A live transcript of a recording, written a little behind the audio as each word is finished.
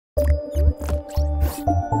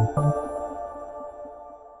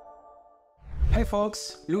Hey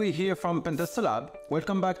folks, Louis here from Pentester Lab.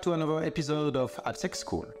 Welcome back to another episode of AppSec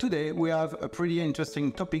School. Today we have a pretty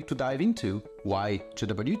interesting topic to dive into: why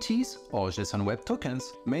JWTs, or JSON Web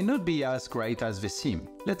Tokens, may not be as great as they seem.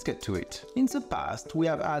 Let's get to it. In the past, we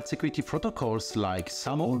have had security protocols like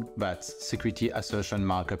SAML, that's Security Assertion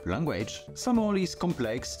Markup Language. SAML is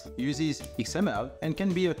complex, uses XML, and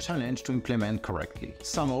can be a challenge to implement correctly.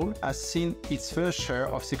 SAML has seen its fair share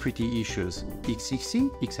of security issues: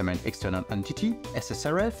 XXC, XML External Entity,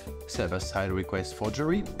 SSRF, server-side request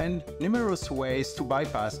forgery, and numerous ways to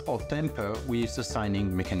bypass or tamper with the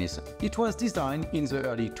signing mechanism. It was designed in the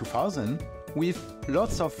early 2000s with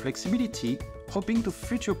lots of flexibility, hoping to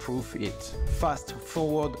future-proof it. Fast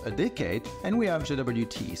forward a decade and we have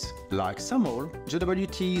JWTs. Like SAML,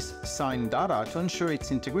 JWTs sign data to ensure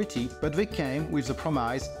its integrity, but they came with the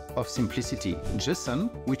promise of simplicity. JSON,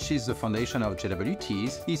 which is the foundation of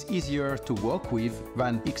JWTs, is easier to work with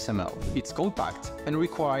than XML. It's compact and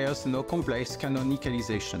requires no complex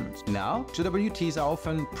canonicalization. Now, JWTs are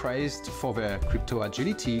often praised for their crypto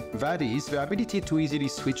agility, that is, the ability to easily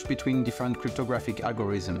switch between different cryptographic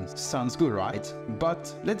algorithms. Sounds good, right?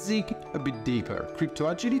 But let's dig a bit deeper. Crypto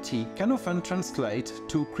agility can often translate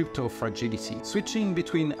to crypto fragility. Switching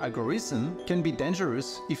between algorithms can be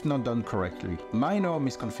dangerous if not done correctly. Minor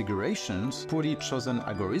misconfigurations, poorly chosen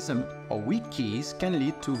algorithms, or weak keys can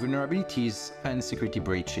lead to vulnerabilities and security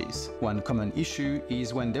breaches. One common issue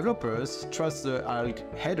is when developers trust the alg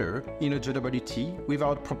header in a JWT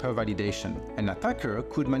without proper validation. An attacker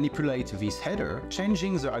could manipulate this header,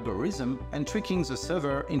 changing the algorithm and tricking the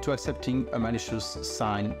server into accepting a malicious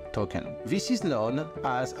sign token. This is known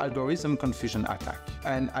as algorithm confusion attack.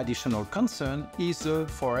 An additional concern is the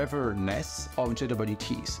foreverness of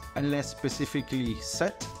JWTs. Unless specifically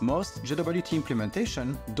set, most JWT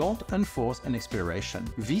implementations don't enforce an expiration.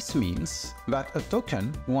 This means that a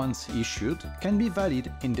token, once issued, can be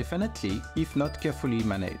valid indefinitely if not carefully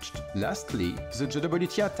managed. Lastly, the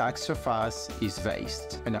JWT attack surface is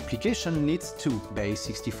vast. An application needs to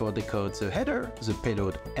base64 decode the header, the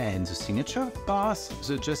payload, and the signature, pass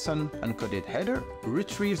the JSON encoded header,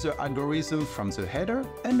 retrieve the algorithm from the header,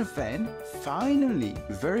 and then finally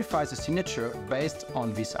verify the signature based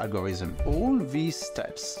on this algorithm. All these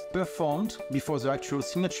steps performed before the actual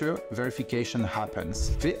signature verification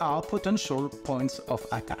happens. They are potential points of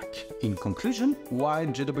attack. In conclusion, while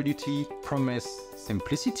JWT promise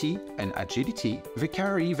simplicity and agility, they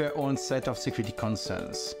carry their own set of security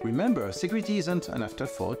concerns. Remember, security isn't an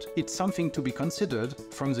afterthought, it's something to be considered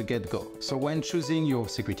from the get-go. So when choosing your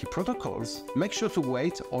security protocols, make sure to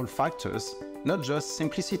weigh all factors, not just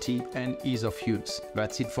simplicity and ease of use.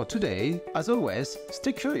 That's it for today. As always,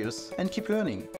 stay curious and keep learning.